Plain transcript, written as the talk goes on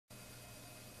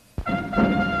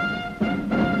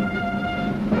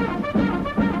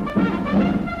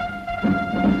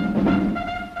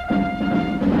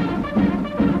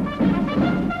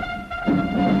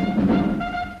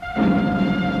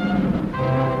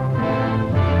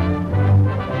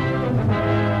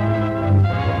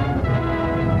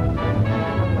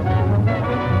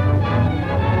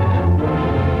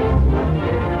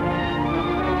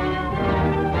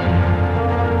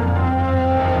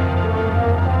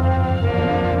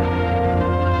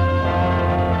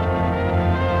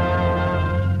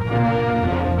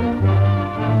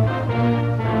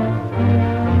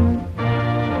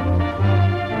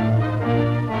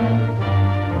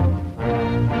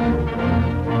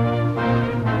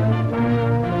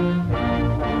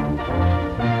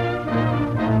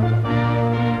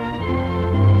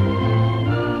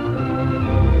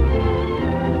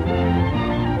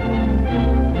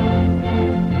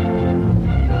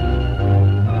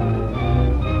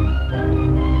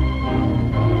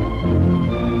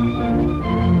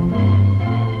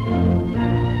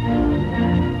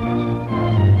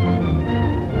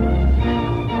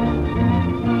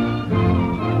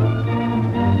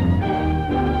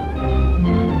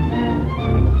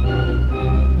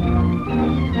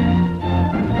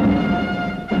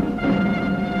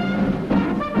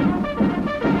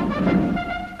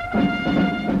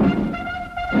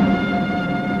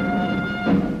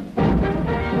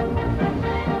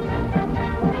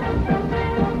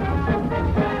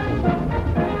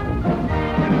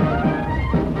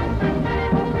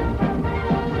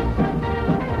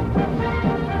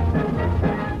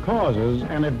causes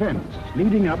and events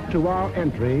leading up to our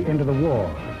entry into the war.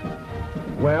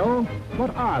 Well,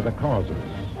 what are the causes?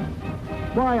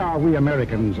 Why are we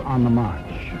Americans on the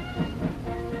march?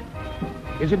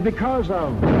 Is it because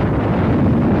of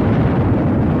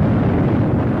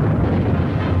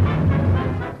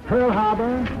Pearl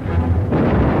Harbor?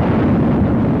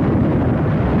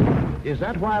 Is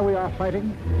that why we are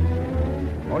fighting?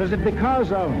 Or is it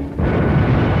because of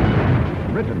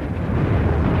Britain?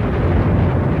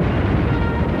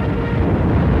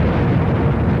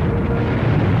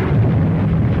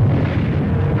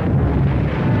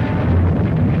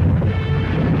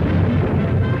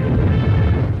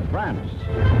 France?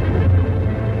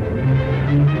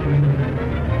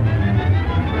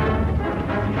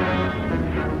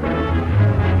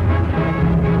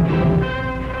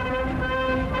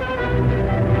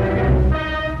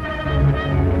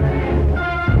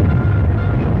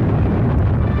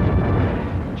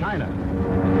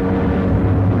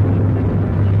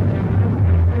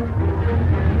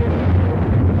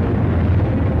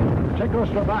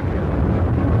 Czechoslovakia.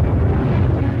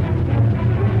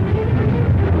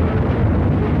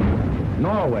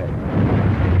 Norway.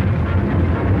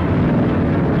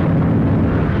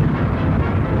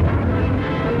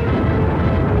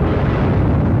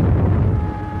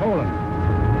 Poland.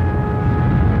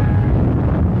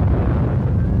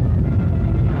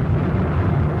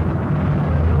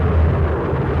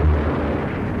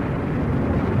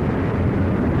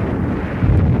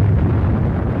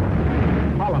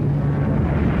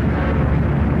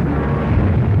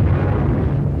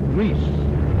 Greece.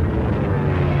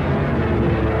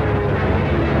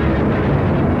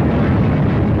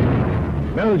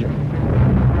 Belgium.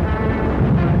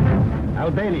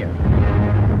 Albania.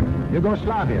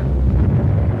 Yugoslavia.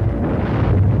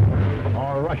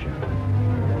 Or Russia.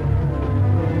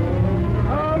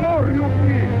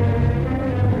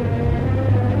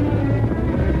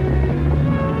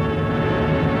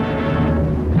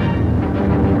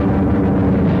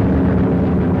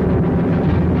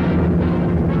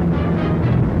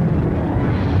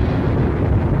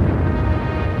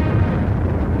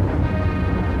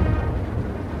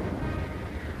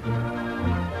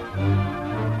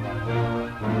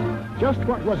 Just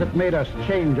what was it made us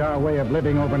change our way of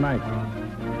living overnight?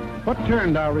 What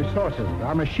turned our resources,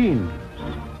 our machines,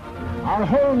 our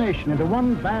whole nation into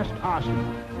one vast arsenal,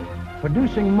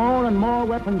 producing more and more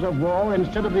weapons of war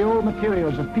instead of the old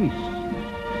materials of peace?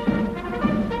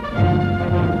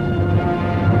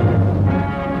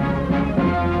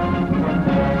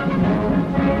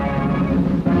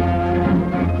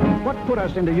 What put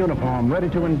us into uniform, ready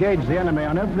to engage the enemy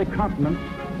on every continent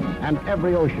and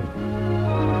every ocean?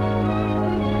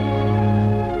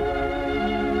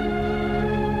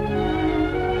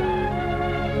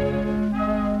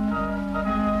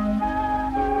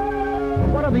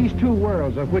 What are these two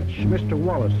worlds of which Mr.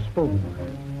 Wallace spoke?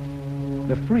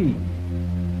 The free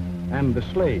and the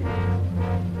slave.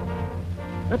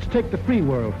 Let's take the free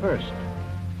world first,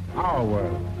 our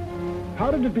world.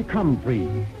 How did it become free?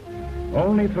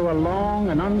 Only through a long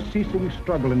and unceasing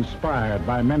struggle inspired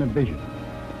by men of vision.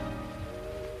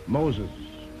 Moses,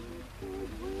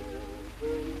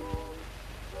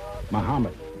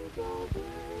 Muhammad,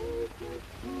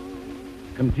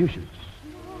 Confucius,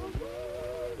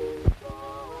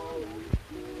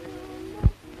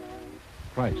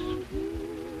 Christ.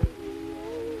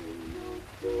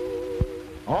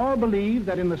 All believed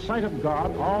that in the sight of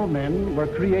God, all men were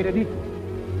created equal.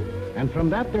 And from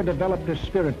that there developed a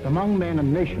spirit among men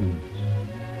and nations,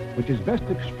 which is best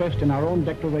expressed in our own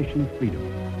Declaration of Freedom.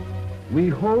 We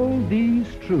hold these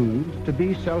truths to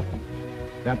be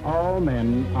self-evident, that all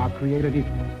men are created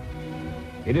equal.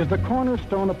 It is the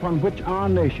cornerstone upon which our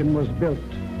nation was built,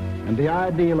 and the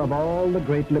ideal of all the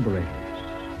great liberators.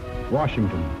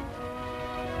 Washington,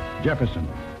 Jefferson,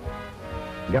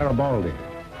 Garibaldi,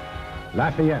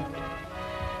 Lafayette,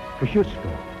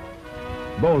 Kosciuszko,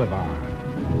 Bolivar,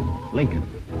 Lincoln.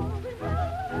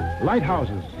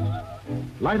 Lighthouses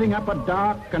lighting up a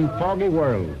dark and foggy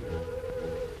world.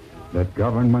 That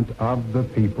government of the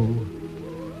people,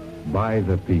 by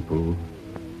the people,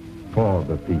 for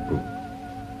the people,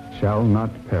 shall not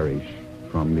perish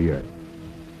from the earth.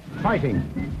 Fighting,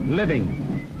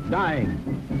 living, dying.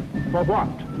 For what?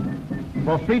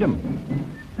 For freedom.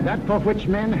 That for which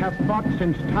men have fought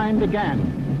since time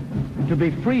began. To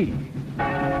be free.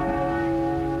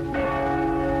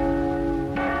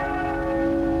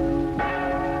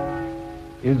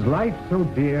 Is life so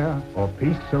dear or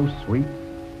peace so sweet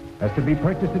as to be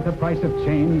purchased at the price of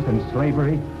chains and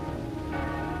slavery?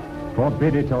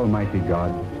 Forbid it, Almighty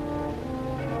God.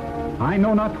 I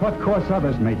know not what course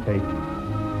others may take,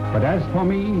 but as for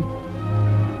me,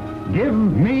 Give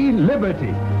me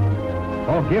liberty,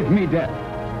 or give me death.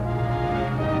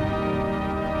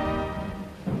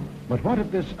 But what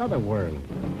of this other world?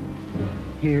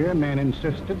 Here, men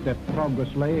insisted that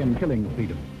progress lay in killing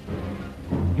freedom.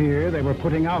 Here, they were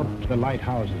putting out the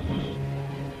lighthouses,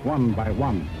 one by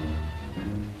one.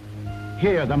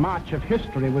 Here, the march of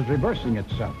history was reversing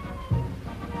itself.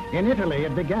 In Italy,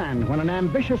 it began when an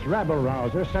ambitious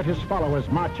rabble-rouser set his followers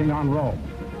marching on Rome.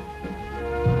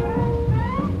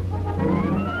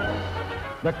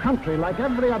 The country, like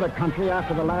every other country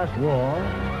after the last war,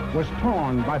 was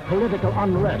torn by political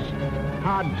unrest,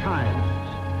 hard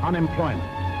times, unemployment.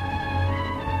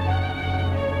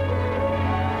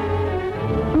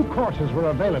 Two courses were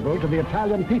available to the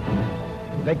Italian people.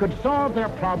 They could solve their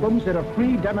problems in a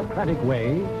free, democratic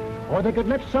way, or they could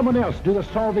let someone else do the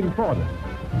solving for them.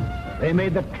 They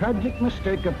made the tragic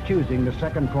mistake of choosing the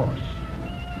second course.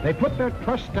 They put their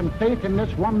trust and faith in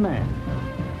this one man.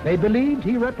 They believed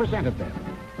he represented them.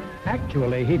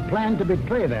 Actually, he planned to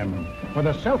betray them for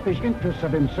the selfish interests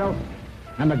of himself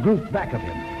and the group back of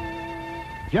him,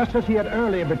 just as he had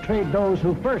earlier betrayed those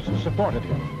who first supported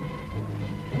him.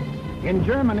 In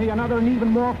Germany, another and even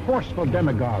more forceful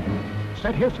demagogue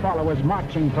set his followers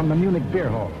marching from the Munich beer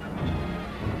hall.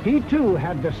 He too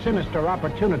had the sinister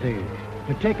opportunity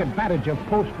to take advantage of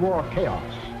post-war chaos.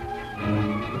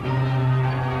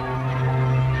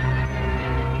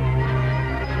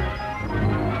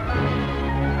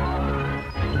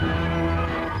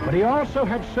 But he also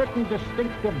had certain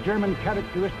distinctive German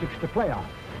characteristics to play on.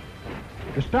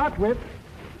 To start with,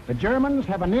 the Germans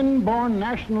have an inborn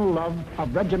national love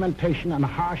of regimentation and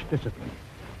harsh discipline.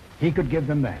 He could give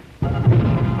them that.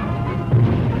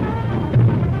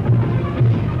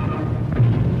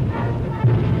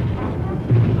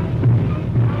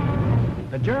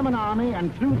 The German army,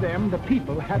 and through them the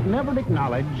people, had never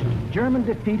acknowledged German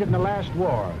defeat in the last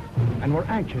war and were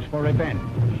anxious for revenge.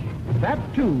 That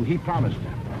too he promised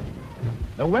them.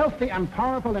 The wealthy and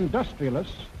powerful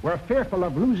industrialists were fearful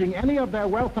of losing any of their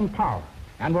wealth and power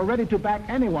and were ready to back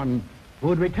anyone who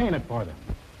would retain it for them.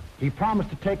 He promised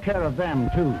to take care of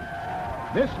them too.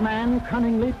 This man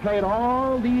cunningly played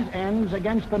all these ends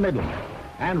against the middle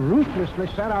and ruthlessly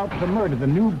set out to murder the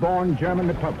newborn German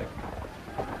Republic.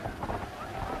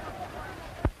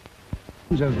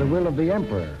 As the will of the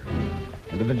emperor,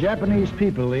 and to the Japanese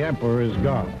people, the emperor is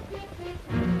God.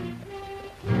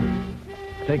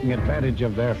 Taking advantage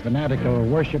of their fanatical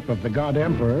worship of the god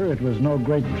emperor, it was no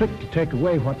great trick to take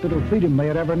away what little freedom they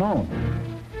had ever known.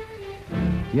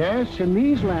 Yes, in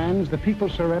these lands, the people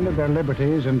surrendered their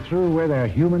liberties and threw away their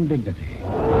human dignity.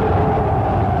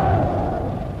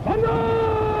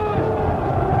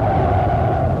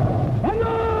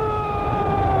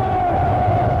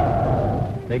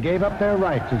 They gave up their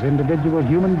rights as individual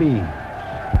human beings.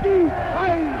 They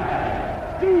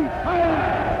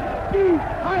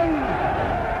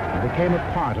became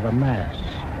a part of a mass,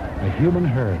 a human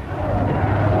herd.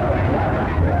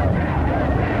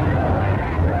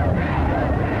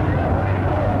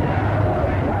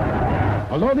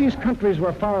 Although these countries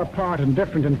were far apart and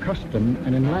different in custom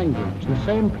and in language, the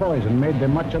same poison made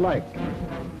them much alike.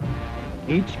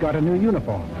 Each got a new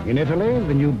uniform. In Italy,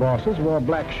 the new bosses wore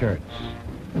black shirts.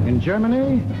 In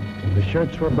Germany, the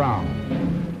shirts were brown.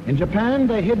 In Japan,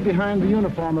 they hid behind the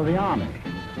uniform of the army.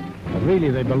 But really,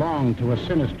 they belonged to a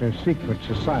sinister secret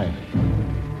society.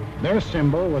 Their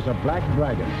symbol was a black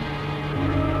dragon.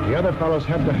 The other fellows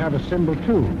had to have a symbol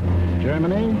too.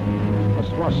 Germany, a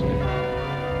swastika.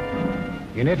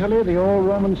 In Italy, the old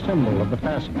Roman symbol of the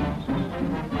Fascists.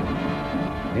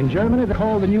 In Germany, they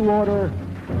called the new order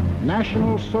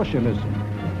National Socialism,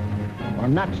 or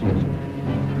Nazism.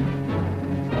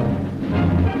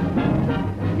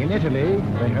 In Italy,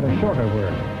 they had a shorter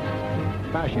word,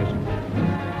 fascism.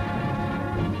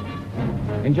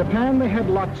 In Japan, they had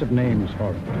lots of names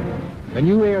for it. The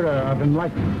new era of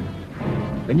enlightenment,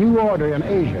 the new order in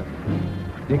Asia,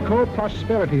 the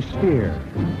co-prosperity sphere.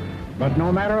 But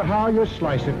no matter how you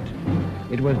slice it,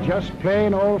 it was just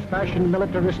plain old-fashioned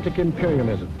militaristic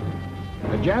imperialism.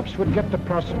 The Japs would get the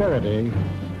prosperity,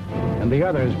 and the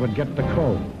others would get the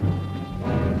coal.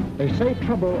 They say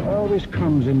trouble always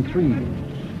comes in threes.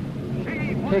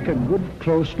 Take a good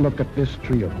close look at this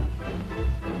trio.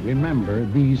 Remember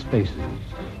these faces.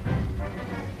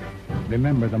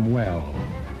 Remember them well.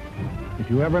 If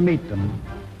you ever meet them,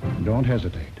 don't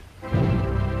hesitate.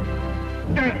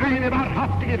 Eine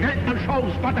wahrhaftige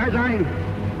Weltanschauungspartei sein.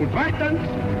 Und zweitens,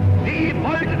 Sie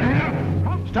wollten, Herr...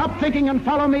 Stop thinking and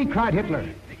follow me, cried Hitler.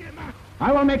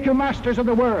 I will make you masters of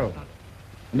the world.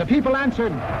 And the people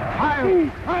answered, Heil!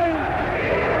 Heil!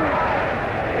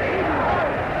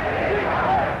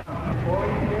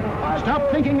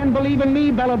 Stop thinking and believe in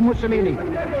me, bellowed Mussolini,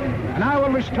 and I will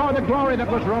restore the glory that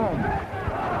was Rome.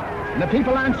 And the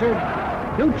people answered,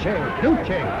 Duce,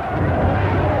 Duce.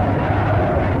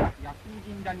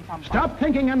 Stop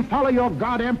thinking and follow your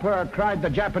God Emperor, cried the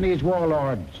Japanese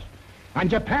warlords, and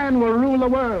Japan will rule the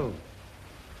world.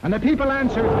 And the people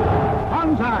answered,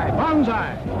 Banzai,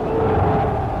 Banzai.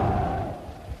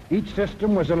 Each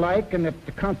system was alike in that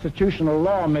the constitutional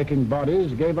law-making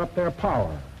bodies gave up their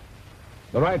power.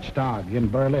 The Reichstag in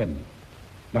Berlin,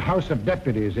 the House of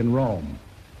Deputies in Rome,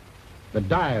 the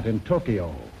Diet in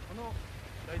Tokyo.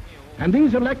 And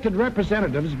these elected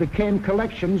representatives became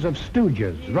collections of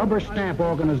stooges, rubber stamp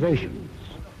organizations.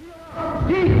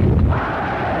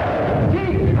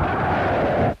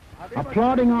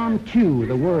 Applauding on cue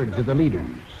the words of the leaders.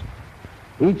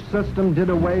 Each system did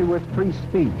away with free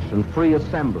speech and free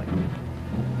assembly.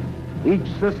 Each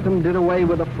system did away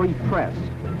with a free press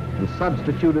and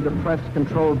substituted a press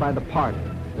controlled by the party.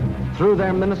 Through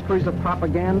their ministries of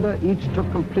propaganda, each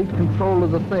took complete control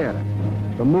of the theater,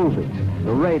 the movies,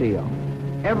 the radio.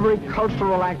 Every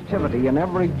cultural activity and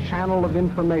every channel of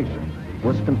information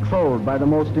was controlled by the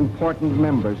most important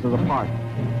members of the party.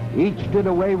 Each did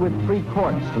away with free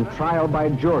courts and trial by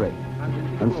jury,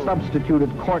 and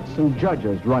substituted courts and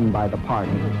judges run by the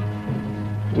party.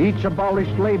 Each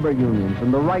abolished labor unions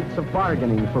and the rights of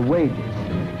bargaining for wages.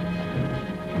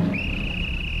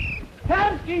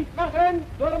 Fertig machen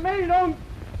zur Meldung!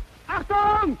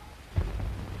 Achtung!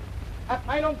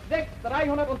 Abteilung 6,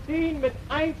 310 mit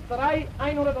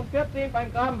 1-3-114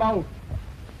 beim Grabenbau.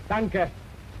 Danke.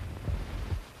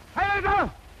 Heiler!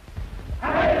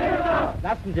 Heiler!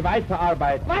 Lassen Sie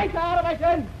weiterarbeiten.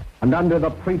 Weiterarbeiten! And under the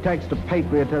pretext of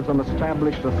patriotism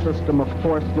established a system of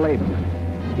forced labor.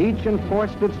 Each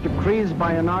enforced its decrees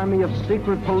by an army of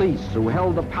secret police who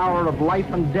held the power of life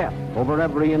and death over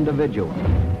every individual.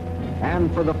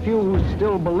 And for the few who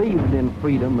still believed in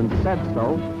freedom and said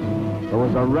so, there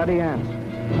was a ready answer.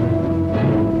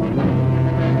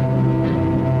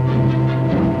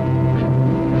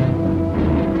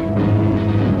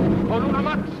 Con una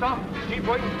mazza si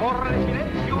può imporre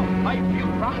silenzio ai più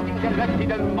grandi intelletti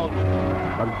del mondo.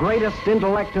 The greatest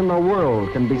intellect in the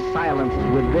world can be silenced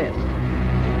with this.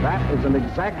 That is an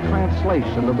exact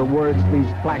translation of the words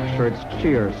these black shirts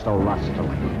cheer so lustily.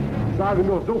 Ich sage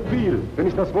nur so viel, wenn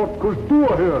ich das Wort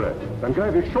Kultur höre, dann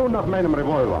greife ich schon nach meinem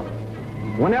Revolver.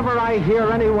 Whenever I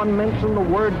hear anyone mention the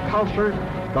word culture,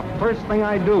 the first thing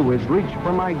I do is reach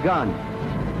for my gun.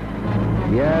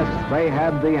 Yes, they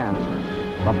had the answer.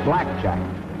 The blackjack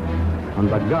and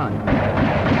the gun.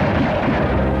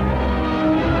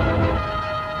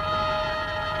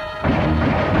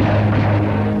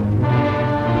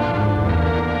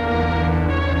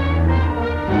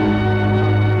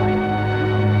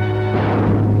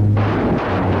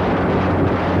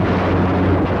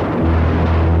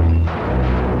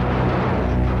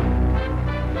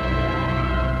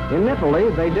 In Italy,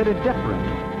 they did it different.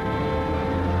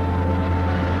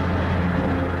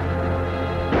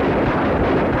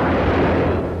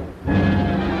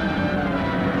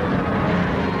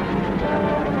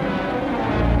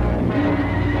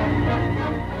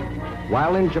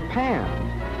 While in Japan,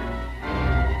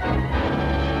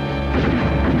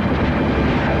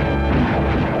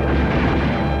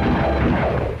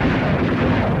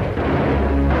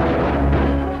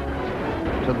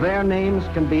 to their names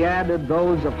can be added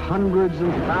those of hundreds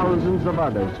and thousands of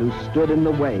others who stood in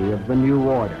the way of the new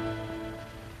order.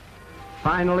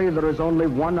 Finally, there is only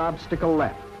one obstacle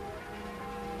left.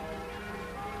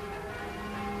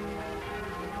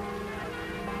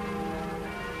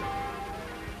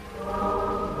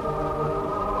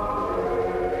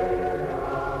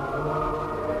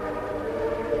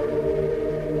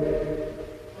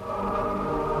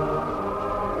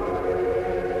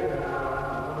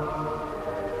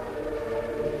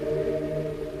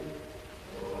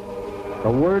 The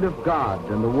word of God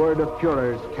and the word of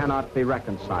Führers cannot be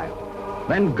reconciled.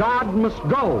 Then God must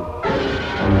go.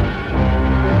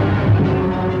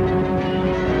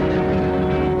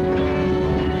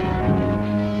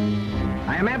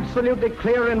 I am absolutely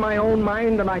clear in my own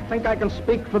mind, and I think I can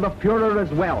speak for the Führer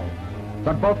as well,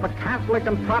 that both the Catholic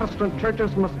and Protestant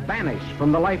churches must vanish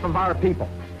from the life of our people.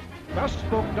 Thus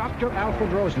spoke Dr.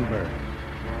 Alfred Rosenberg.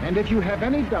 And if you have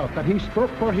any doubt that he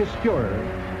spoke for his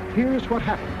Führer, here's what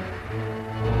happened.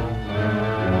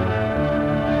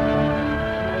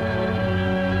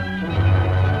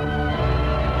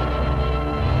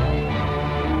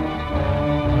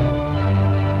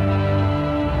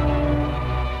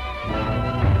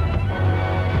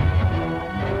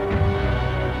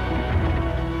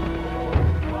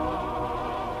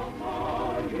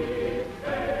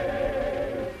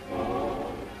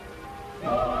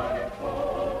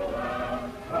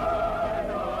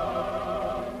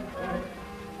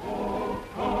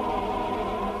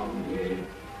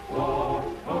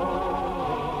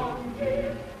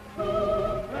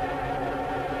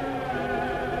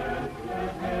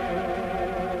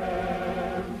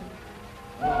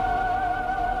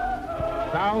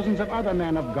 thousands of other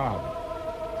men of God,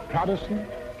 Protestant,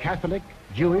 Catholic,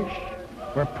 Jewish,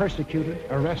 were persecuted,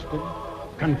 arrested,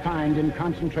 confined in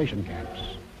concentration camps.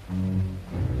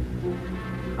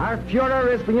 Our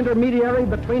Führer is the intermediary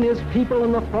between his people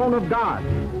and the throne of God.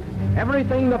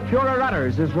 Everything the Führer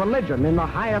utters is religion in the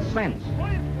highest sense.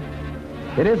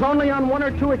 It is only on one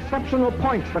or two exceptional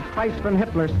points that Christ and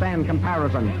Hitler stand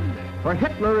comparison, for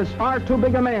Hitler is far too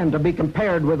big a man to be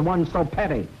compared with one so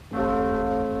petty.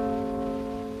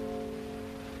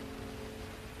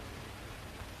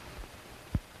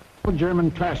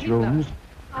 German classrooms.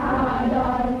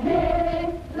 Adolf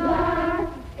Hitler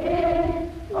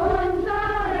ist unser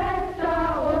Retter,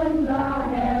 unser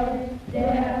Held,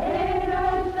 der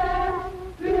edelste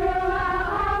Führer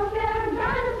auf der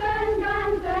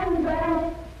ganzen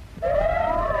Welt.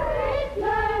 Für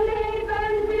Hitler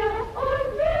leben wir und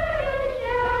wir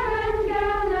sterben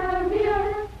gerne wir.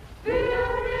 Für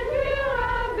den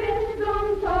Führer bis zum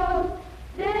Tod,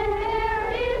 denn er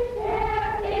ist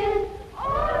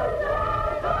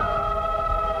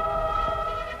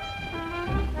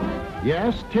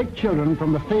Yes, take children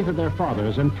from the faith of their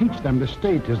fathers and teach them the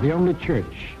state is the only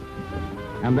church.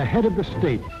 And the head of the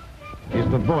state is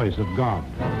the voice of God.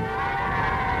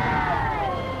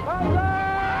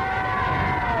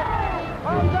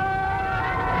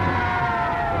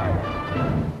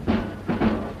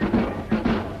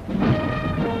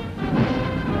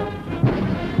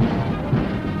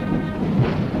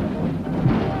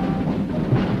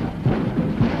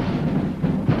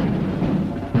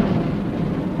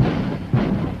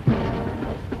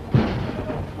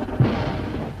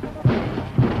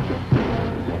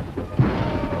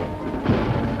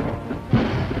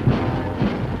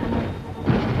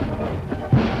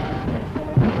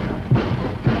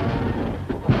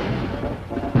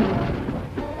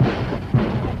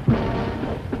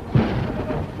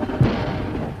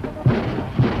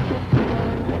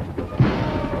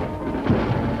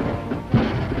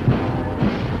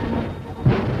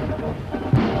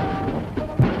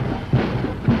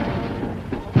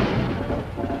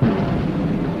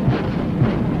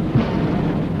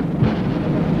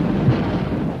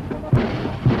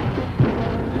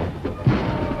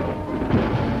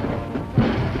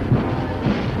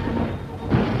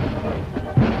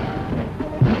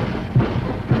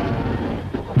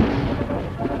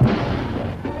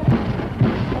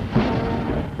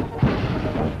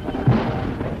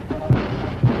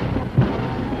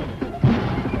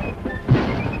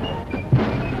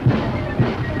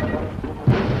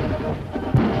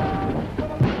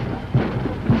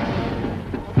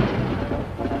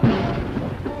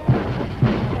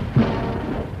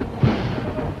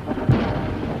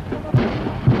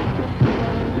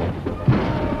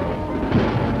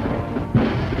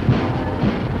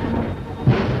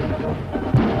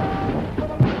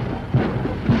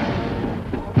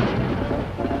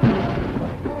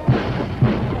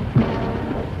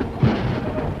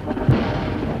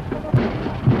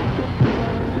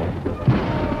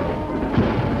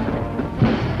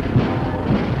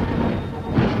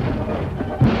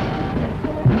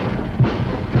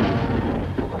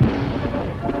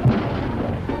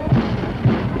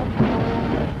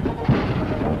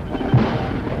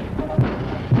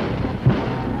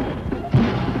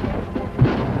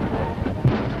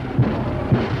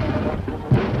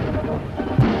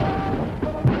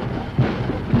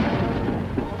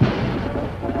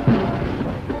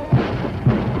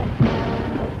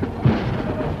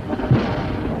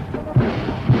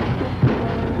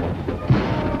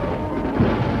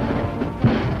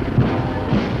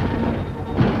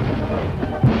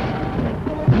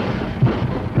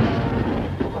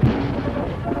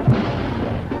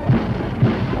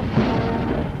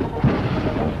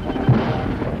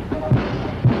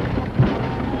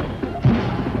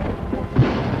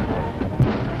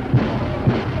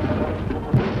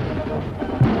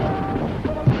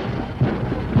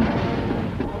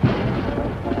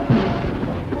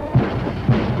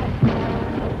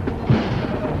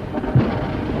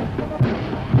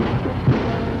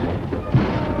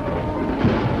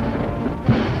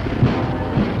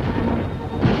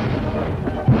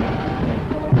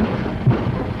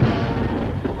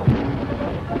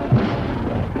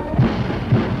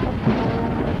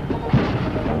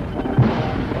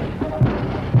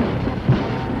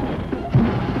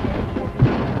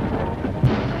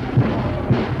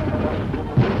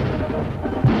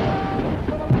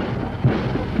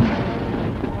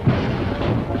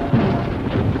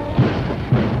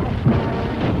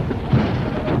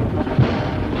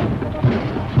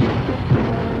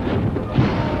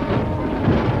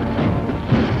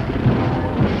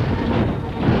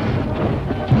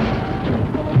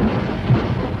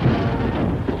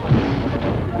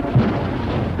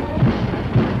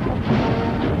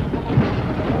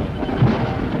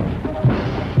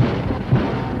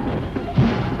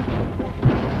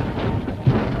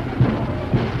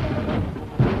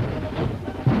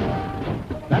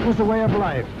 is the way of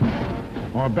life,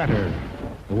 or better,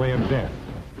 the way of death,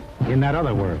 in that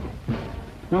other world.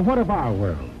 Now, what of our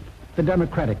world, the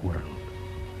democratic world?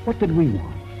 What did we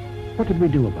want? What did we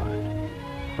do about it?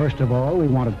 First of all, we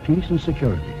wanted peace and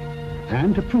security.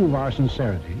 And to prove our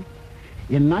sincerity,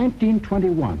 in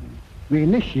 1921, we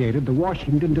initiated the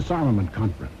Washington Disarmament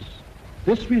Conference.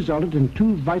 This resulted in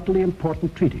two vitally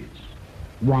important treaties.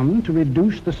 One, to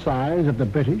reduce the size of the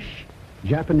British,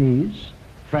 Japanese,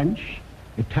 French,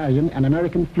 Italian, and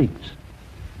American fleets.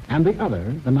 And the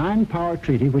other, the Nine-Power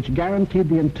Treaty, which guaranteed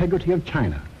the integrity of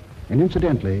China. And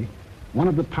incidentally, one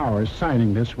of the powers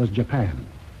signing this was Japan.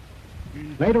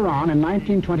 Later on, in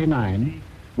 1929,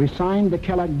 we signed the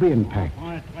Kellogg-Briand Pact,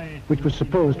 which was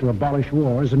supposed to abolish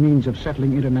war as a means of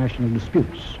settling international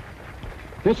disputes.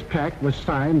 This pact was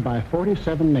signed by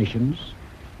 47 nations,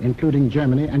 including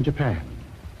Germany and Japan.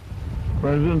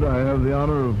 President, I have the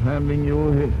honor of handing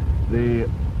you the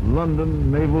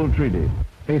London Naval Treaty.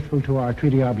 Faithful to our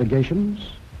treaty obligations,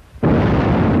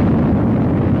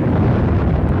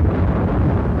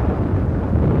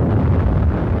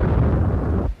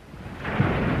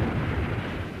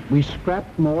 we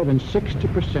scrapped more than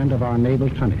 60% of our naval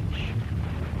tonnage,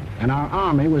 and our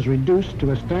army was reduced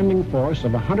to a standing force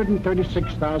of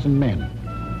 136,000 men,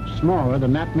 smaller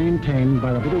than that maintained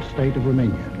by the little state of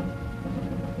Romania.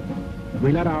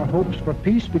 We let our hopes for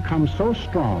peace become so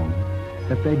strong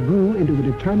that they grew into the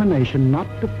determination not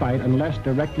to fight unless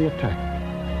directly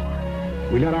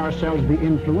attacked. We let ourselves be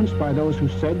influenced by those who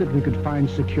said that we could find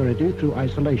security through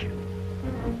isolation.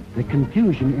 The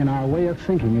confusion in our way of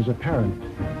thinking is apparent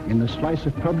in the slice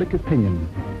of public opinion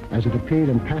as it appeared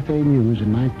in Pathé News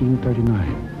in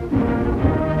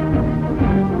 1939.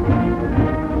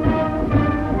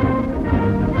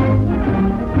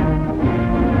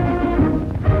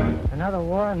 Another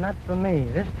war, not for me.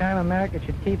 This time America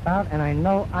should keep out, and I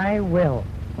know I will.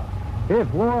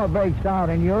 If war breaks out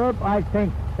in Europe, I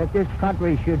think that this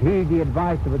country should heed the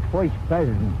advice of its first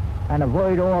president and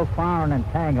avoid all foreign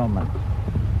entanglements.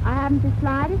 I haven't the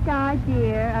slightest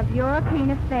idea of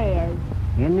European affairs.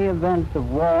 In the event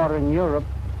of war in Europe,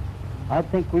 I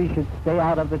think we should stay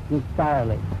out of it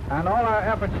entirely. And all our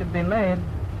efforts should be made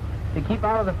to keep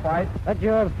out of the fight. Let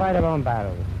Europe fight her own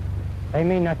battles. They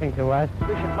mean nothing to us. We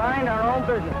should mind our own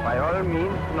business. By all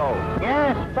means, no.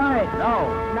 Yes, fight. No.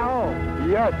 No.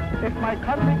 Yes. If my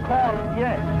country calls,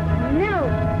 yes.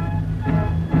 No.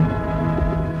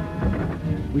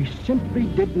 We simply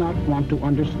did not want to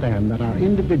understand that our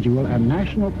individual and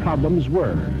national problems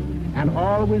were, and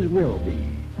always will be,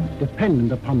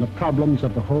 dependent upon the problems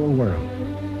of the whole world.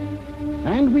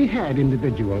 And we had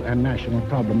individual and national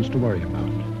problems to worry about,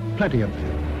 plenty of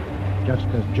them, just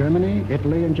as Germany,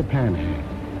 Italy, and Japan had.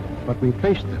 But we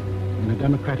faced them in a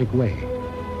democratic way.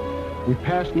 We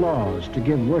passed laws to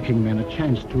give working men a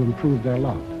chance to improve their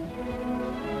lot.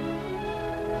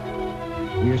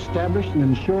 We established an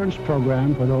insurance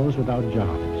program for those without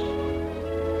jobs.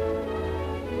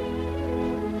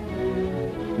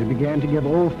 We began to give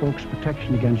old folks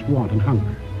protection against want and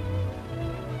hunger.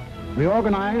 We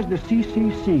organized the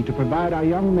CCC to provide our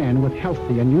young men with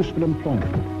healthy and useful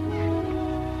employment.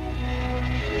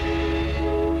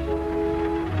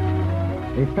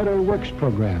 A federal works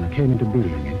program came into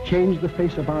being and changed the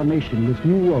face of our nation with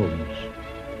new roads,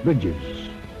 bridges,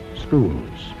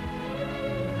 schools.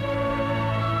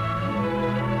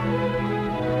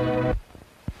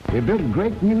 We built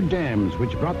great new dams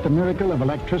which brought the miracle of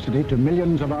electricity to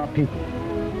millions of our people.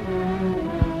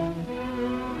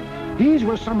 These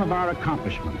were some of our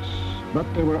accomplishments,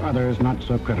 but there were others not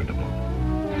so creditable.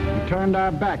 We turned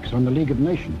our backs on the League of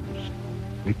Nations.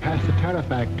 We passed the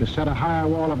Tariff Act to set a higher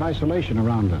wall of isolation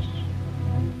around us.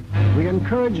 We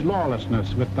encouraged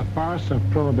lawlessness with the farce of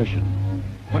prohibition.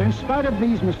 But in spite of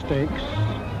these mistakes,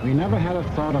 we never had a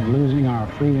thought of losing our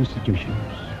free institutions.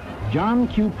 John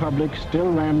Q. Public still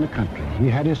ran the country. He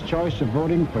had his choice of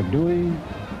voting for Dewey,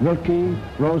 Wilkie,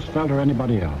 Roosevelt, or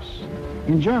anybody else.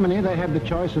 In Germany, they had the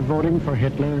choice of voting for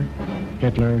Hitler,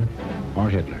 Hitler, or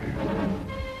Hitler.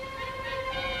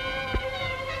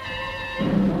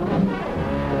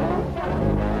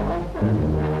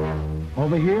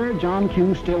 Over here, John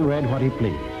Q. still read what he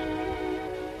pleased.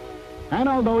 And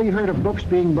although he heard of books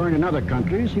being burned in other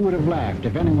countries, he would have laughed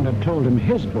if anyone had told him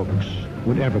his books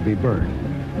would ever be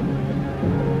burned.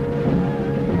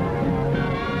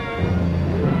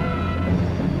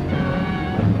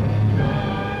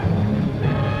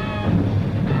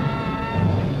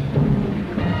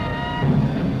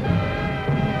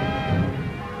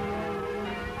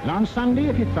 And on Sunday,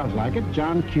 if he felt like it,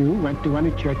 John Q. went to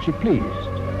any church he pleased.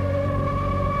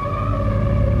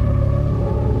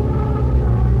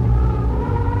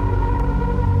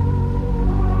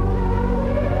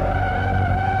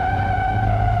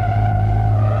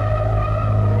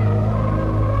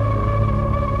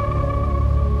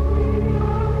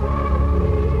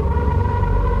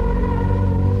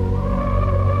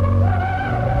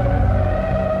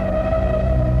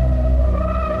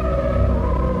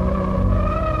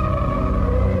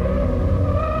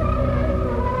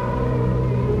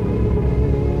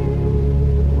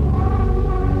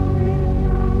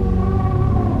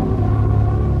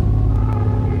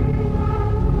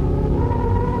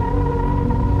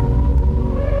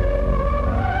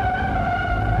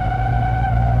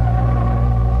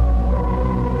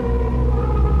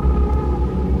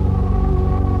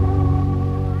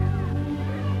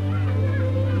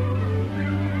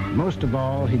 most of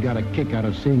all, he got a kick out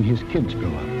of seeing his kids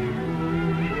grow up.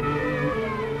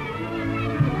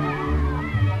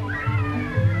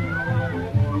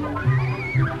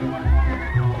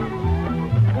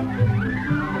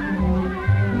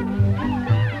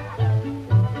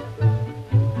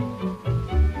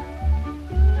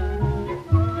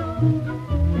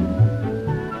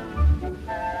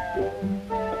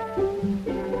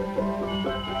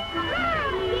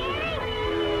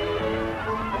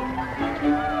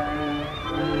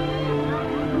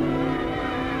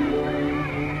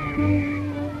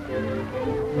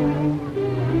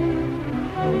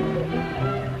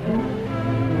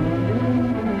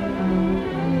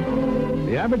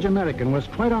 The average American was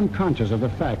quite unconscious of the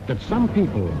fact that some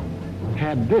people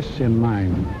had this in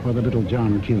mind for the little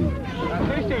John Q.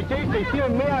 Viel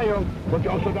mehr, Jungs. Wollt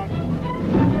ihr auch so sagen?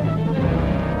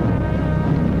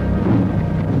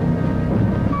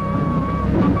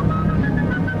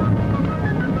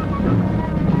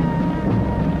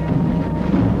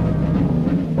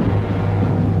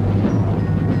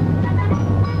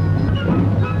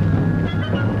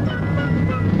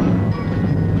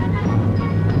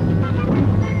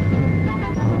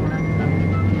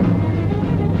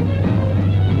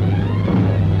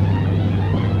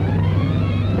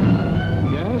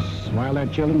 While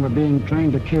their children were being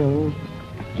trained to kill,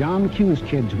 John Q's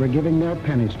kids were giving their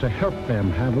pennies to help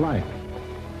them have life.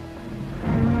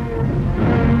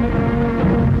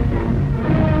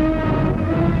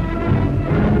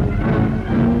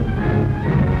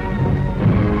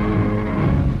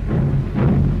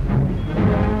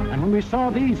 And when we saw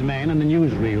these men in the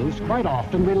newsreels, quite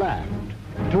often we laughed.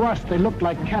 To us, they looked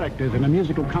like characters in a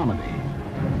musical comedy.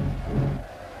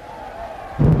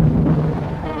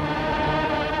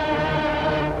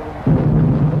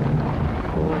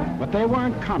 But they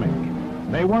weren't comic.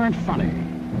 They weren't funny.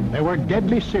 They were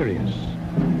deadly serious.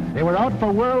 They were out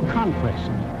for world conquest.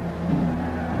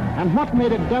 And what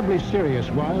made it doubly serious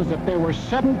was that there were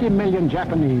 70 million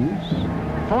Japanese,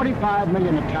 45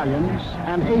 million Italians,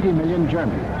 and 80 million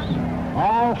Germans,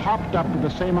 all hopped up with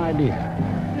the same idea.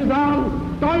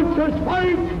 Deutsches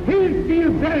Volk hilft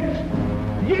dir selbst.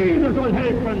 Jeder soll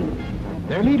helfen.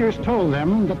 Their leaders told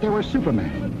them that they were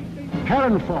supermen.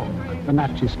 Herrenvolk, the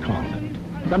Nazis called it.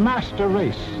 The master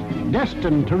race,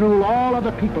 destined to rule all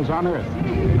other peoples on Earth.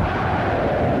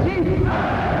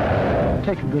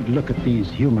 Take a good look at these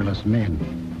humorless men.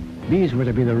 These were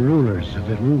to be the rulers of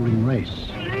the ruling race.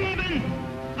 Leben,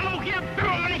 auch ihr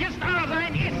bürgerliches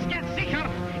Dasein ist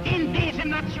gesichert in diesem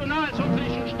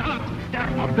nationalsozialistischen Staat.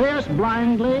 Obey us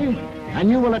blindly, and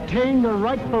you will attain your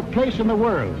rightful place in the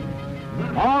world.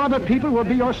 All other people will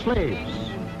be your slaves.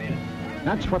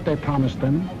 That's what they promised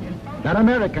them. That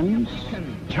Americans,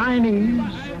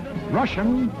 Chinese,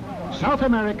 Russian, South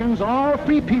Americans, all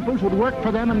free peoples would work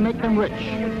for them and make them rich.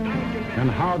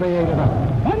 And how they ate it up.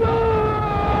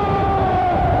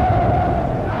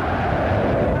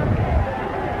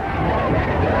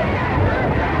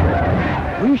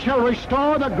 We shall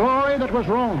restore the glory that was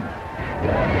Rome.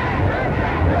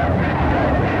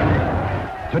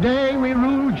 Today we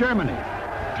rule Germany.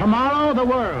 Tomorrow the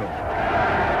world.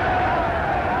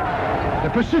 The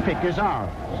Pacific is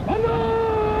ours.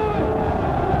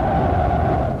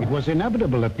 It was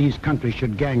inevitable that these countries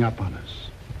should gang up on us.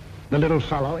 The little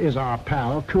fellow is our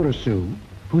pal, Kurosu,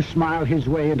 who smiled his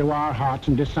way into our hearts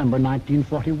in December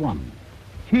 1941.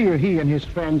 Here he and his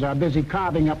friends are busy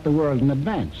carving up the world in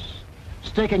advance,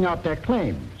 staking out their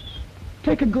claims.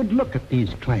 Take a good look at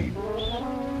these claims.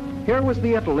 Here was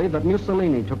the Italy that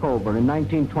Mussolini took over in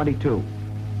 1922.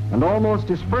 And almost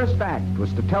his first act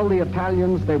was to tell the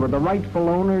Italians they were the rightful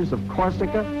owners of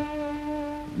Corsica,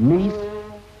 Nice,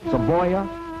 Savoia,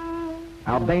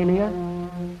 Albania,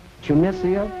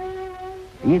 Tunisia,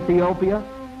 Ethiopia,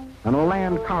 and a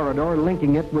land corridor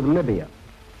linking it with Libya.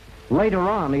 Later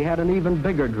on, he had an even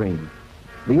bigger dream.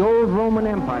 The old Roman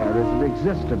Empire as it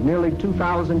existed nearly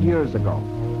 2,000 years ago,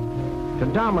 to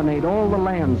dominate all the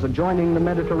lands adjoining the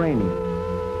Mediterranean.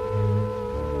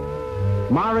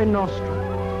 Mare Nostrum,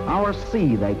 our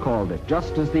sea, they called it,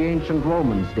 just as the ancient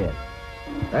Romans did.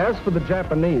 As for the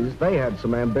Japanese, they had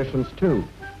some ambitions too.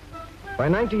 By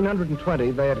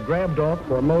 1920, they had grabbed off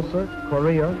Formosa,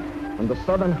 Korea, and the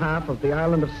southern half of the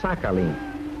island of Sakhalin.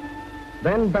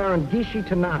 Then Baron Gishi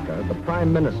Tanaka, the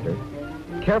prime minister,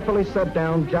 carefully set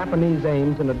down Japanese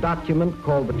aims in a document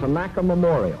called the Tanaka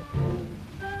Memorial.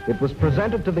 It was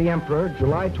presented to the emperor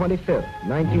July 25th,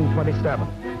 1927.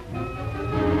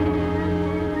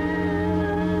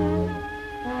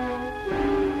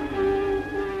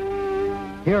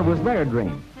 Here was their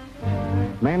dream.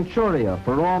 Manchuria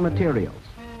for raw materials.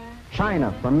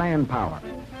 China for manpower.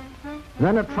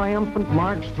 Then a triumphant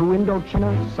march through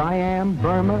Indochina, Siam,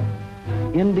 Burma,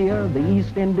 India, the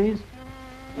East Indies,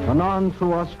 and on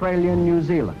through Australia and New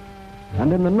Zealand.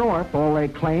 And in the north, all they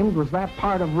claimed was that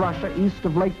part of Russia east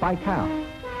of Lake Baikal.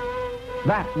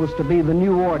 That was to be the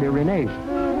new order in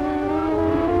Asia.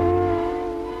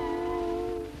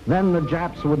 Then the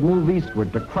Japs would move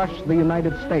eastward to crush the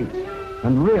United States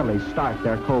and really start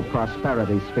their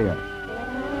co-prosperity sphere.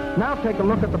 Now take a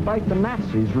look at the bite the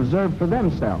Nazis reserved for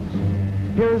themselves.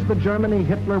 Here's the Germany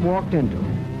Hitler walked into,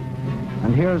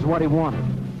 and here's what he wanted.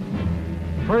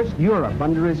 First, Europe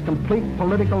under his complete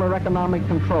political or economic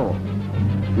control,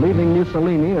 leaving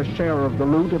Mussolini a share of the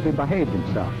loot if he behaved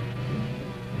himself.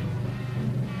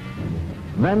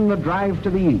 Then the drive to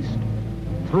the east,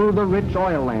 through the rich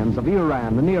oil lands of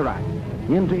Iran and Iraq,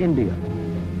 into India.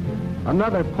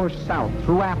 Another push south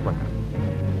through Africa.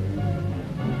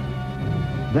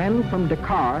 Then from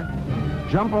Dakar,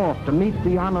 jump off to meet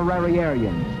the honorary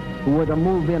Aryans who were to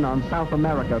move in on South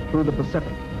America through the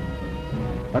Pacific.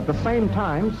 At the same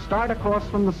time, start across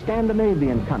from the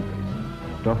Scandinavian countries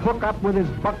to hook up with his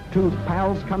buck-toothed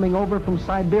pals coming over from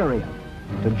Siberia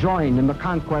to join in the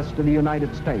conquest of the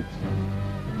United States.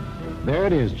 There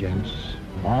it is, gents.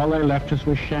 All they left us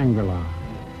was Shangri-La.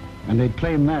 And they'd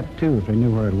claim that, too, if they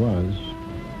knew where it was.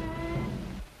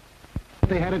 If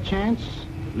they had a chance,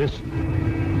 listen.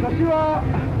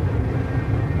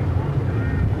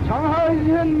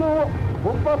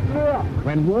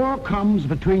 When war comes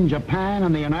between Japan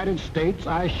and the United States,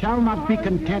 I shall not be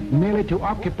content merely to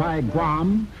occupy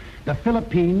Guam, the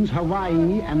Philippines,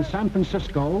 Hawaii, and San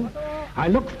Francisco. I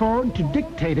look forward to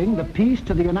dictating the peace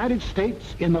to the United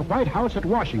States in the White House at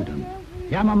Washington.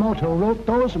 Yamamoto wrote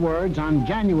those words on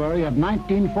January of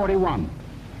 1941.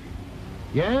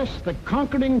 Yes, the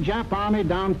conquering Jap army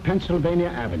down Pennsylvania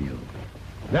Avenue.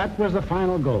 That was the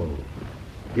final goal.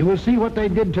 You will see what they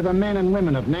did to the men and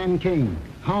women of Nanking,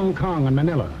 Hong Kong, and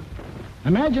Manila.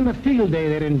 Imagine the field day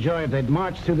they'd enjoy if they'd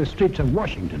marched through the streets of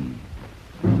Washington.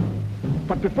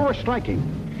 But before striking,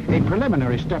 a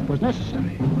preliminary step was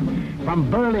necessary. From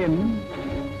Berlin,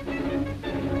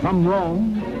 from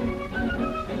Rome,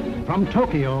 from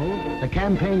Tokyo, the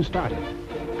campaign started.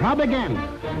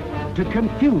 Propaganda to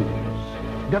confuse,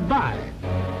 divide,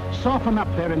 soften up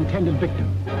their intended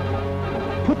victim.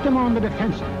 Put them on the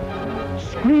defensive.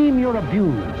 Scream you're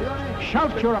abused.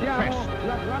 Shout you're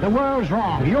oppressed. The world's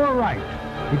wrong, you're right.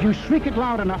 If you shriek it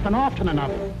loud enough and often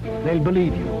enough, they'll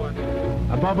believe you.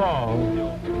 Above all,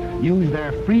 use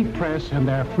their free press and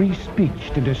their free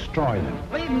speech to destroy them.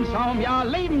 Lebensraum, ja,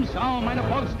 Lebensraum, meine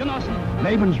Volksgenossen.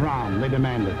 Lebensraum, they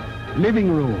demanded.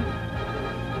 Living room.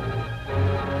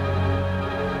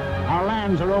 Our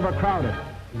lands are overcrowded.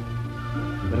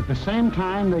 But at the same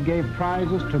time, they gave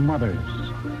prizes to mothers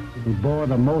who bore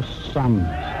the most sons.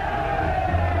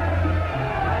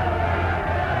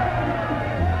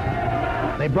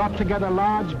 They brought together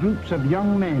large groups of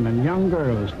young men and young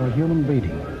girls for human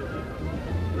breeding.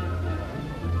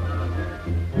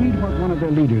 Read what one of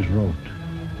their leaders wrote.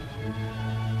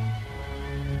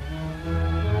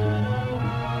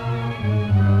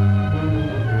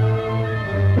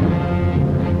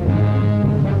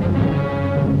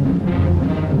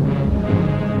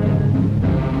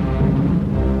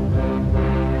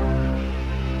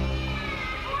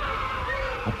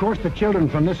 Of course, the children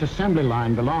from this assembly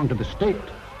line belong to the state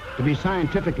to be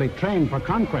scientifically trained for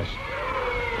conquest.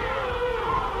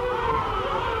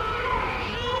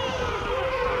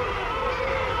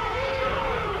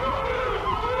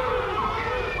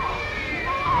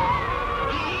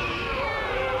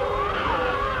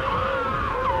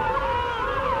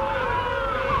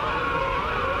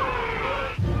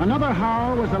 Another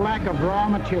howl was the lack of raw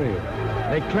material.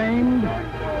 They claimed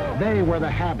they were the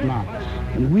have-nots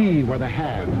and we were the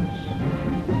haves.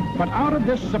 But out of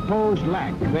this supposed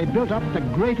lack, they built up the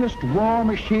greatest war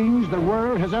machines the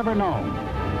world has ever known.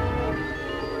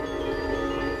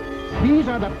 These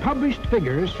are the published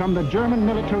figures from the German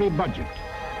military budget.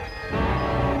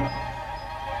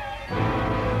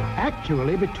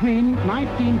 Actually, between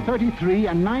 1933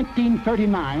 and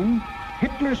 1939,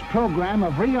 Hitler's program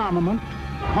of rearmament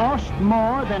cost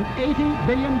more than $80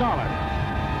 billion.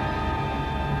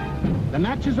 The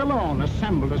Nazis alone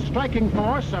assembled a striking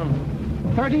force of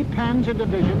 30 panzer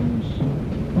divisions,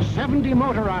 70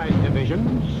 motorized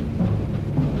divisions,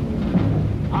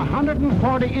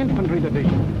 140 infantry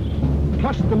divisions,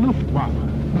 plus the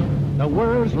Luftwaffe, the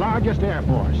world's largest air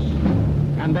force.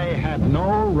 And they had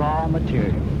no raw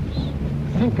materials.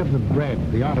 Think of the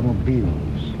bread, the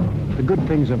automobiles, the good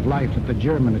things of life that the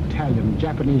German, Italian,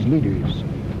 Japanese leaders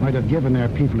might have given their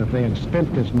people if they had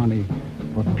spent this money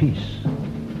for peace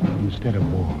instead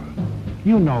of war.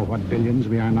 You know what billions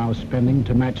we are now spending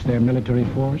to match their military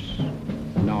force?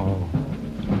 No.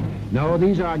 No,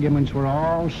 these arguments were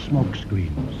all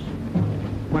smokescreens.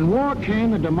 When war came,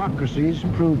 the democracies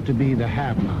proved to be the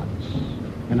have-nots,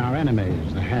 and our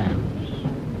enemies, the haves.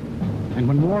 And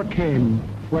when war came,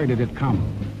 where did it come?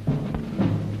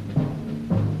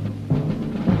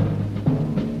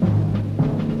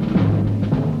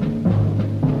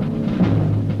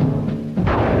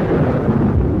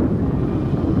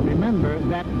 Remember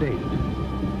that date,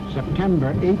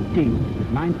 September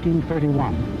 18th,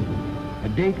 1931. A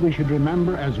date we should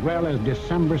remember as well as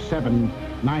December 7,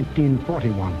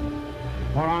 1941.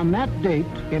 For on that date,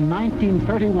 in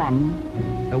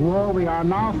 1931, the war we are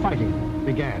now fighting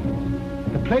began.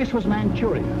 The place was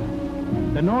Manchuria,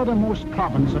 the northernmost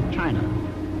province of China,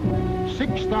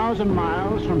 6,000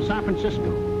 miles from San Francisco.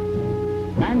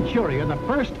 Manchuria, the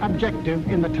first objective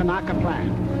in the Tanaka Plan.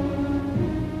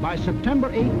 By September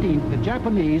 18th, the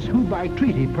Japanese, who by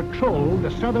treaty patrolled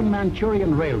the southern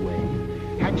Manchurian Railway,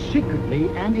 had secretly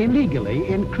and illegally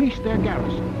increased their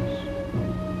garrisons.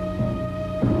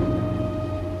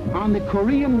 On the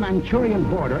Korean-Manchurian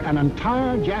border, an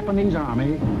entire Japanese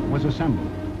army was assembled,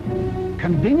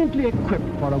 conveniently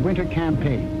equipped for a winter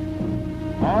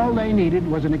campaign. All they needed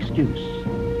was an excuse.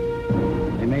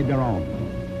 They made their own.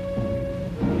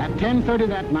 At 10:30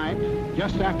 that night,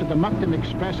 just after the Mukden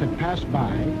Express had passed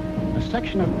by, a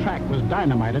section of track was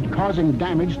dynamited, causing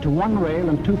damage to one rail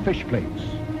and 2 fish plates.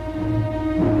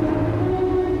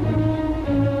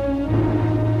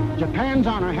 Japan's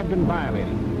honor had been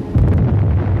violated.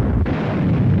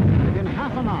 Within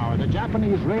half an hour, the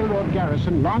Japanese railroad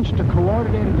garrison launched a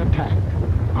coordinated attack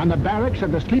on the barracks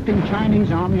of the sleeping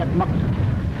Chinese army at Mukden.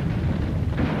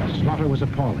 The slaughter was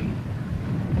appalling.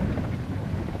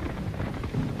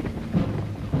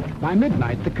 By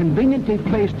midnight, the conveniently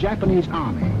placed Japanese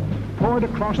army poured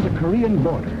across the Korean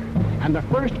border, and the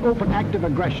first open act of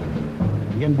aggression,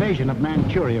 the invasion of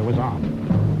Manchuria, was on.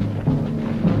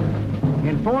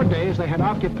 In 4 days, they had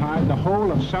occupied the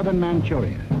whole of southern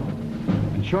Manchuria,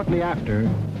 and shortly after,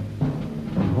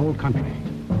 the whole country.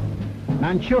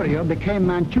 Manchuria became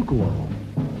Manchukuo,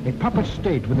 a puppet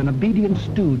state with an obedient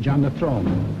stooge on the throne,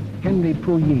 Henry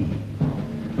Puyi,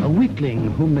 a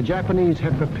weakling whom the Japanese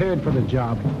had prepared for the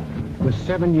job with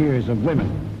 7 years of women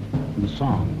and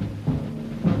song.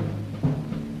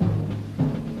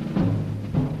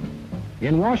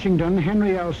 In Washington,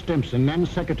 Henry L. Stimson, then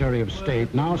Secretary of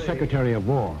State, now Secretary of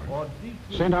War,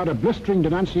 sent out a blistering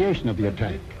denunciation of the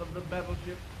attack.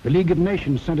 The League of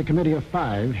Nations sent a committee of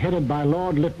 5, headed by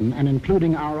Lord Lytton and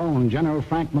including our own General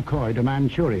Frank McCoy, to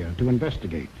Manchuria to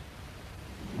investigate.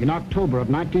 In October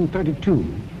of 1932,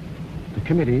 the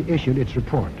committee issued its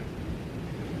report.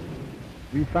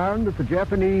 We found that the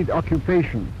Japanese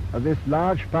occupation of this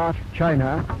large part of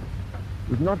China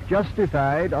was not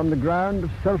justified on the ground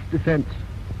of self-defense,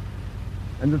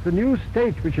 and that the new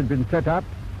state which had been set up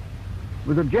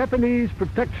was a Japanese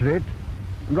protectorate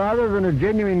rather than a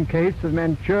genuine case of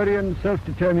Manchurian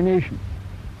self-determination.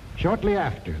 Shortly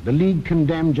after, the League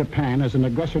condemned Japan as an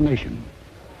aggressor nation.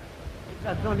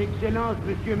 À son Excellence,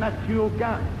 Monsieur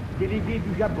Matsuoka, délégué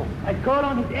du Japon. I call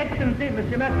on His Excellency,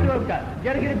 Monsieur Matsuoka,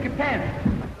 delegate of Japan.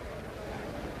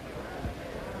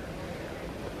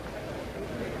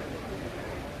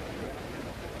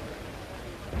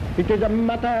 It is a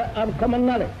matter of common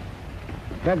knowledge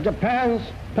that Japan's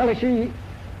policy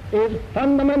is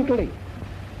fundamentally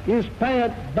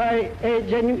inspired by a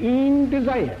genuine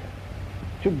desire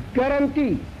to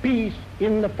guarantee peace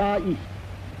in the Far East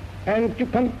and to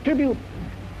contribute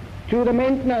to the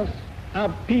maintenance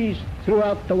of peace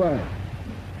throughout the world.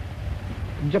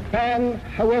 Japan,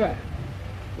 however,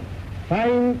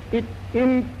 finds it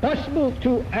impossible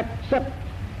to accept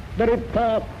the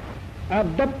report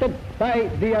adopted by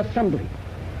the Assembly.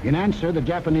 In answer, the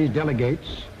Japanese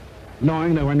delegates,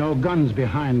 knowing there were no guns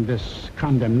behind this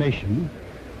condemnation,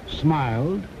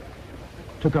 smiled,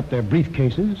 took up their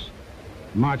briefcases,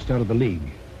 marched out of the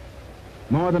League.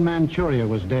 More than Manchuria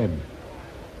was dead.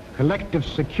 Collective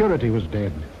security was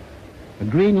dead. The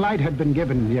green light had been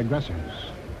given to the aggressors.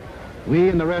 We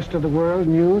and the rest of the world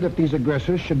knew that these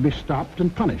aggressors should be stopped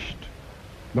and punished,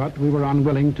 but we were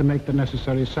unwilling to make the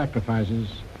necessary sacrifices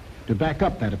to back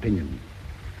up that opinion.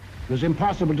 It was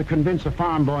impossible to convince a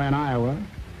farm boy in Iowa,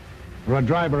 or a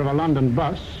driver of a London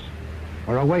bus,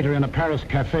 or a waiter in a Paris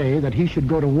cafe that he should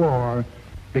go to war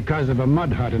because of a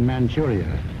mud hut in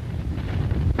Manchuria.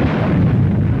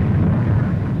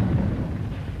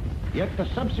 Yet the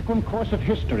subsequent course of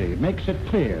history makes it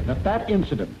clear that that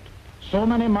incident, so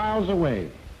many miles away,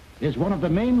 is one of the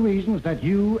main reasons that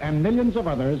you and millions of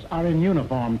others are in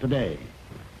uniform today.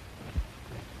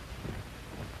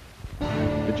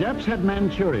 The Japs had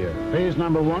Manchuria. Phase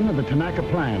number 1 of the Tanaka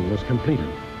Plan was completed.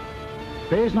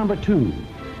 Phase number 2,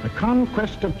 the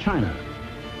conquest of China.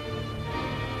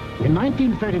 In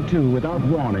 1932, without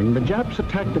warning, the Japs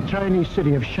attacked the Chinese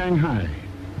city of Shanghai.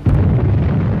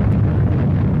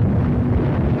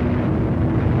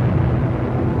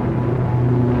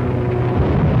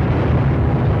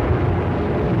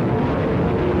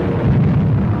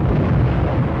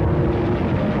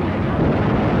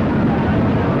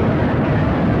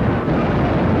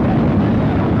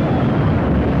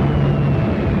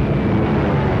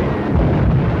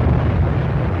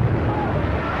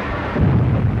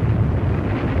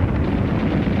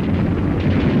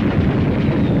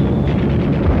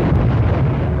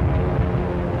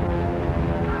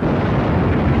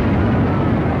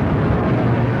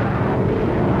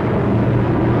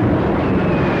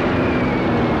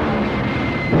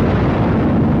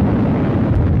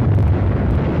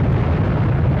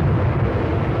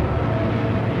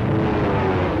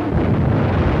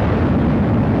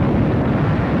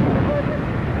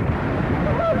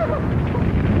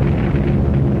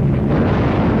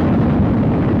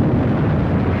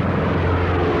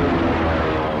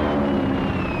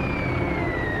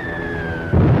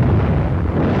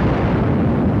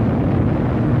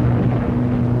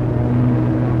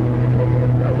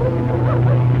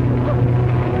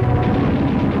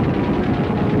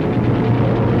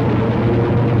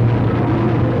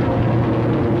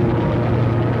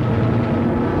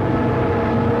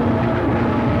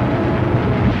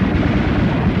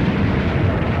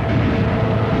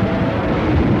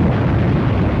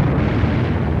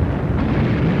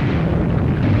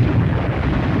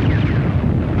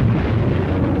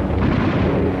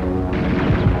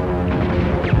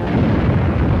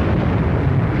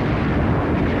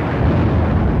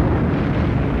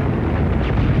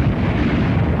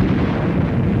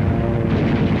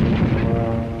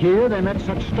 Here they met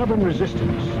such stubborn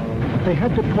resistance that they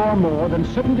had to pour more than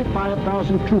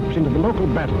 75,000 troops into the local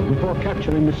battle before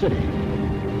capturing the city.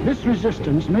 This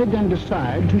resistance made them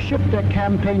decide to shift their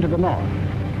campaign to the north,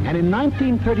 and in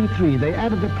 1933 they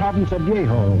added the province of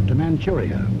Yehol to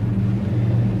Manchuria.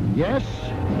 Yes,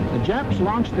 the Japs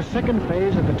launched the second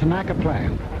phase of the Tanaka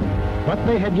Plan, but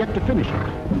they had yet to finish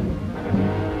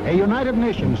it. A united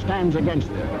nation stands against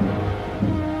them.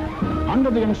 Under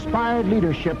the inspired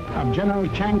leadership of General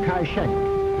Chiang Kai-shek,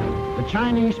 the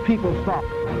Chinese people fought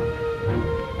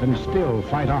and still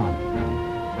fight on.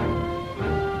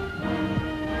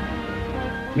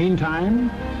 Meantime,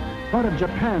 what of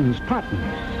Japan's partners?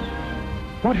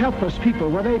 What helpless people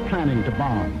were they planning to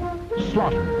bomb,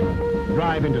 slaughter,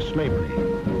 drive into slavery?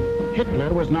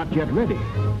 Hitler was not yet ready,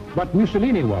 but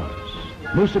Mussolini was.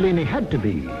 Mussolini had to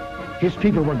be. His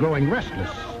people were growing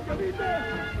restless.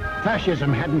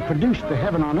 Fascism hadn't produced the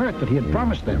heaven on earth that he had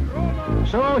promised them.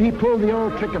 So he pulled the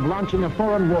old trick of launching a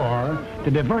foreign war to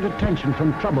divert attention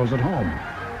from troubles at home.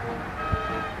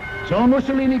 So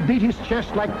Mussolini beat his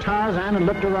chest like Tarzan and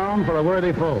looked around for a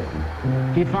worthy foe.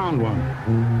 He found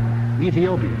one,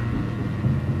 Ethiopia.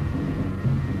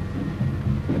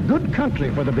 A good country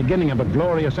for the beginning of a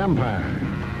glorious empire.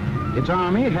 Its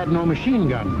army had no machine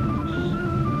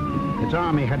guns. Its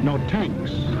army had no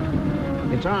tanks.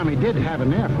 Its army did have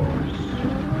an air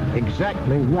force.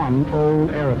 Exactly one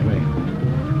old airplane.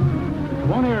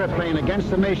 One airplane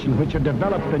against a nation which had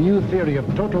developed a new theory of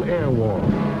total air war.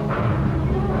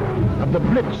 Of the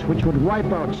blitz which would wipe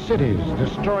out cities,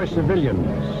 destroy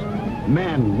civilians,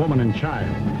 men, woman, and child.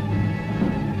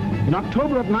 In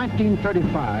October of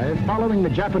 1935, following the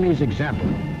Japanese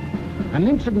example, an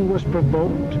incident was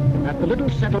provoked at the little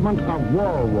settlement of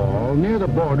Wall near the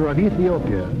border of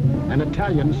Ethiopia and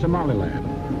Italian Somaliland.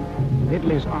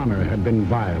 Italy's honor had been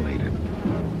violated.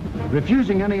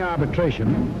 Refusing any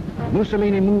arbitration,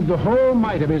 Mussolini moved the whole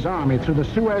might of his army through the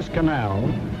Suez Canal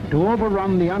to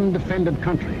overrun the undefended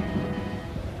country.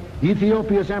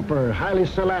 Ethiopia's emperor, Haile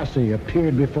Selassie,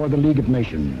 appeared before the League of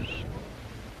Nations.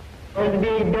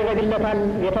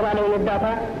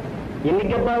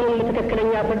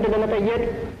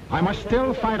 I must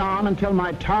still fight on until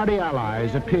my tardy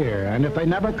allies appear, and if they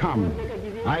never come,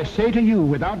 I say to you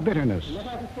without bitterness,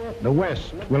 the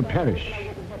West will perish.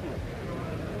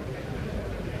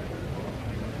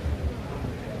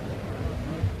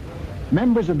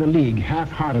 Members of the League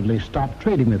half-heartedly stopped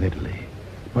trading with Italy,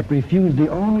 but refused the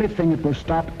only thing that will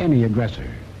stop any aggressor,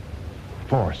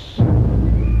 force.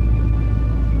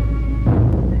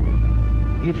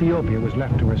 Ethiopia was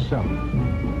left to herself.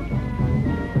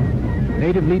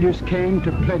 Native leaders came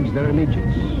to pledge their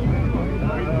allegiance.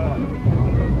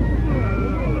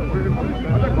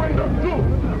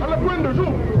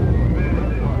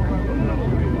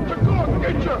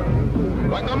 Silencio!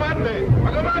 Pagkamate!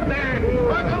 Pagkamate!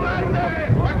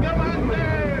 Pagkamate!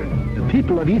 Pagkamate! The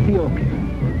people of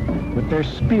Ethiopia, with their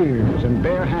spears and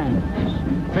bare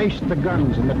hands, faced the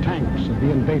guns and the tanks of the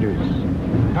invaders,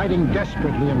 fighting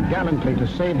desperately and gallantly to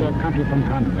save their country from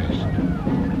conquest.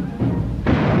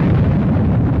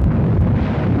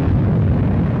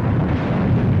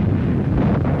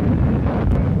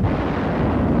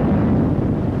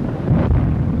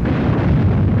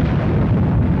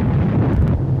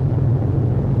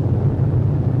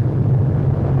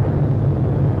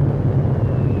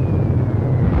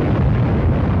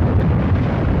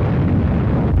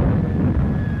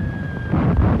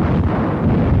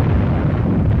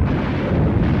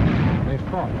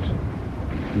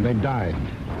 They died.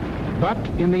 But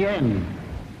in the end,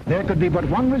 there could be but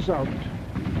one result.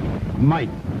 Might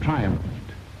triumphed.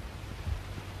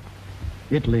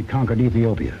 Italy conquered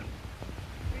Ethiopia.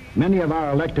 Many of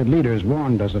our elected leaders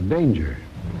warned us of danger.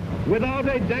 Without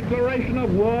a declaration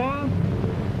of war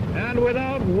and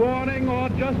without warning or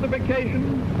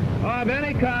justification of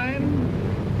any kind,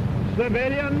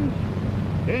 civilians,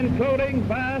 including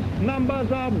vast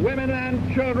numbers of women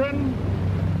and children,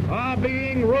 are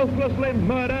being ruthlessly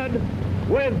murdered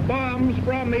with bombs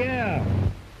from the air.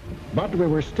 But we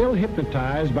were still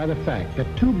hypnotized by the fact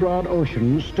that two broad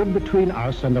oceans stood between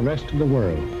us and the rest of the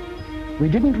world. We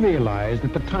didn't realize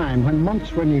that the time when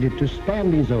months were needed to span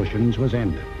these oceans was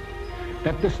ended,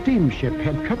 that the steamship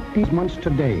had cut these months to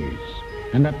days,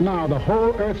 and that now the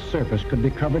whole Earth's surface could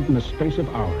be covered in the space of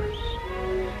hours.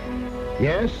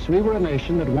 Yes, we were a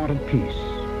nation that wanted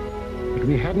peace. But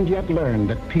we hadn't yet learned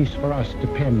that peace for us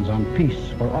depends on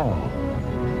peace for all.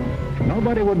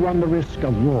 Nobody would run the risk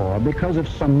of war because of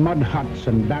some mud huts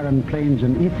and barren plains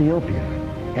in Ethiopia,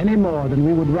 any more than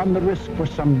we would run the risk for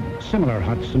some similar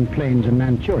huts and plains in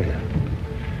Manchuria.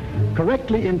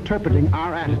 Correctly interpreting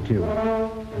our attitude,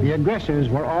 the aggressors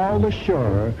were all the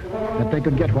surer that they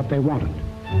could get what they wanted.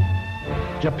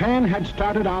 Japan had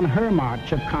started on her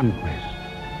march of conquest.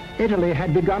 Italy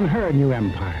had begun her new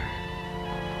empire.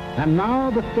 And now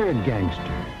the third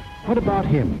gangster. What about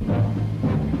him?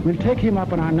 We'll take him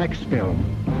up in our next film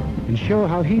and show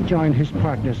how he joined his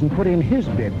partners and put in his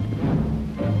bid.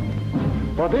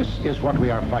 For this is what we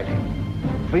are fighting.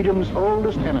 Freedom's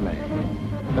oldest enemy.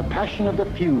 The passion of the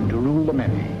few to rule the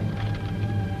many.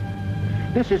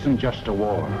 This isn't just a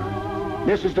war.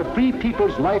 This is the free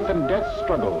people's life and death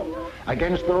struggle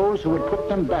against those who would put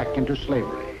them back into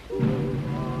slavery.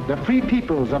 The free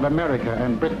peoples of America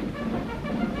and Britain,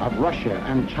 of Russia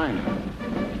and China,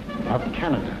 of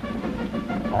Canada,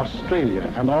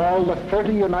 Australia, and all the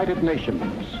 30 United Nations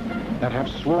that have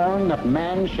sworn that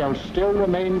man shall still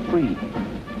remain free.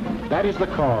 That is the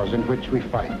cause in which we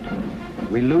fight.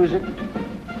 We lose it,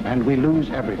 and we lose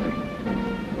everything.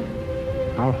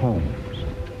 Our homes,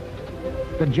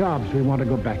 the jobs we want to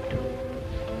go back to,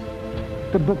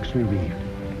 the books we read,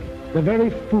 the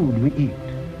very food we eat,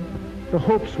 the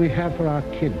hopes we have for our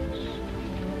kids,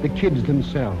 the kids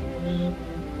themselves.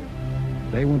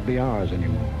 They won't be ours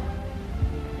anymore.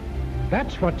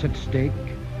 That's what's at stake.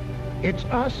 It's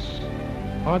us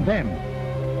or them.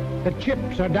 The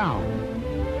chips are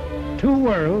down. Two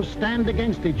worlds stand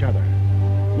against each other.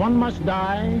 One must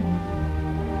die,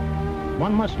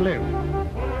 one must live.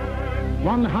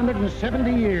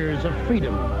 170 years of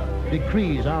freedom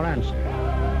decrees our answer.